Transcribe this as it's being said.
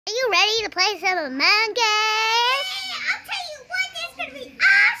Are you ready to play some Among Us? Yeah, I'll tell you what, this is going to be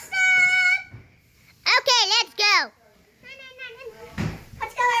awesome! Okay, let's go.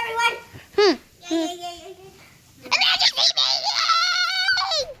 Let's go, everyone. Yeah. Emergency meeting!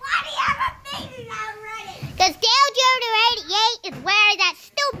 Why do you have a meeting already? Because Dale Joe 88 is wearing that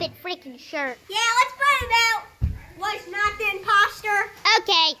stupid freaking shirt. Yeah, let's vote him out. Was not the imposter.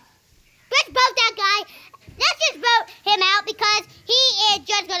 Okay, let's vote that guy. Let's just vote him out because he is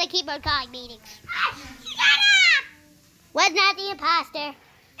just going to keep on calling meetings. Shut up! Was not the imposter.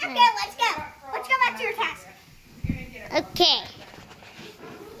 Okay, let's go. Let's go back to your task. Okay.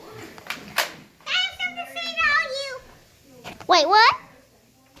 I have something to say to all you. Wait, what?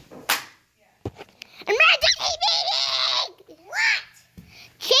 Emergency meeting! What?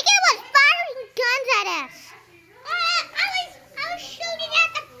 Chicken was firing guns at us. I was shooting at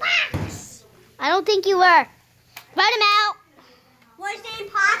the box. I don't think you were. Vote him out. Was the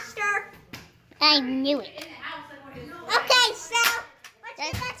imposter? I knew it. Okay, so let's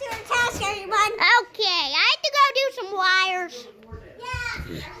get back to our task, everyone. Okay, I have to go do some wires.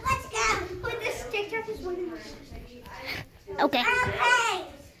 Yeah, let's go. Put this TikTok is one of those. Okay. Okay,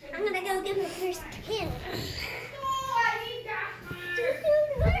 I'm gonna go get my first kill.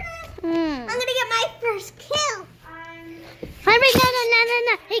 I'm gonna get my first kill. Henry,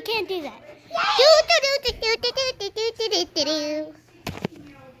 no. He can't do that. Do.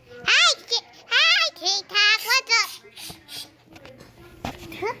 Hi, TikTok. What's up?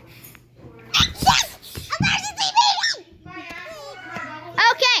 Huh? Yes! Emergency meeting!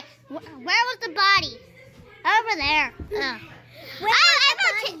 Okay, where was the body? Over there.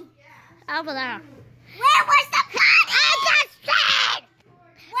 Over there. Where was the body? I just said.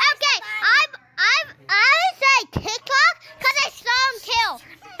 Okay, I would say TikTok because I saw him kill.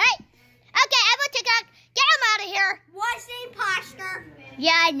 Hey, okay, I will TikTok. Get him out of here. Was the imposter?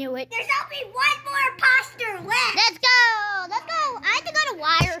 Yeah, I knew it. There's only one more imposter left. Let's go. I have to go to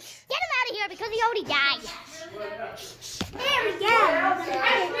wires. Get him out of here because he already died. There we go.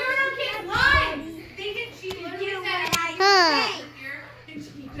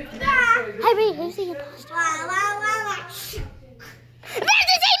 Henry, who's the imposter?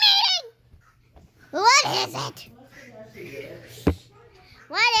 Emergency meeting! What is it?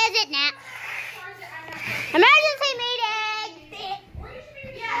 What is it now? Emergency meeting!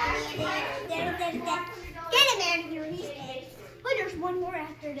 Get him out of here. He's dead. Oh, there's one more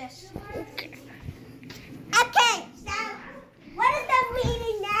after this. Okay, so what is the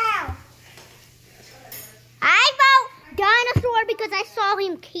meeting now? I vote dinosaur because I saw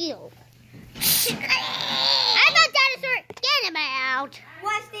him kill. I vote dinosaur. Get him out.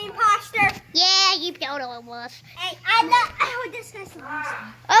 Was the imposter? Yeah, you don't know it was. Hey, I'm not. Oh, this guy's the worst.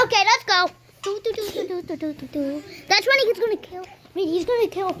 Okay, let's go. That's when he's gonna kill. I mean, he's gonna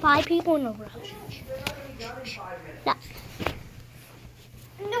kill 5 people in a row.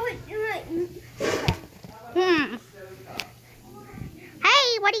 No, you're right.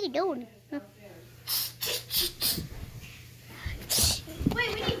 Hey, what are you doing? Wait,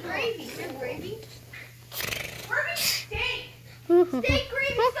 we need gravy. Is there gravy? Where is steak? Steak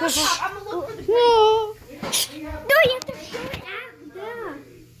Gravy, stop. I'm gonna look for the gravy. No. No, you have to show it out.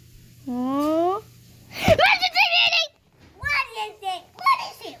 Yeah. Emergency meeting! What is it? What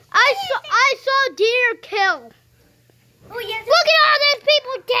is it? I saw deer kill. Oh, you have to. Look at all these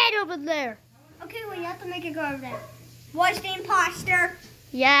people dead over there. Okay, well, you have to make it go over there. Was the imposter?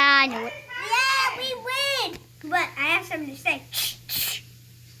 Yeah, I knew it. Yeah, we win. But I have something to say.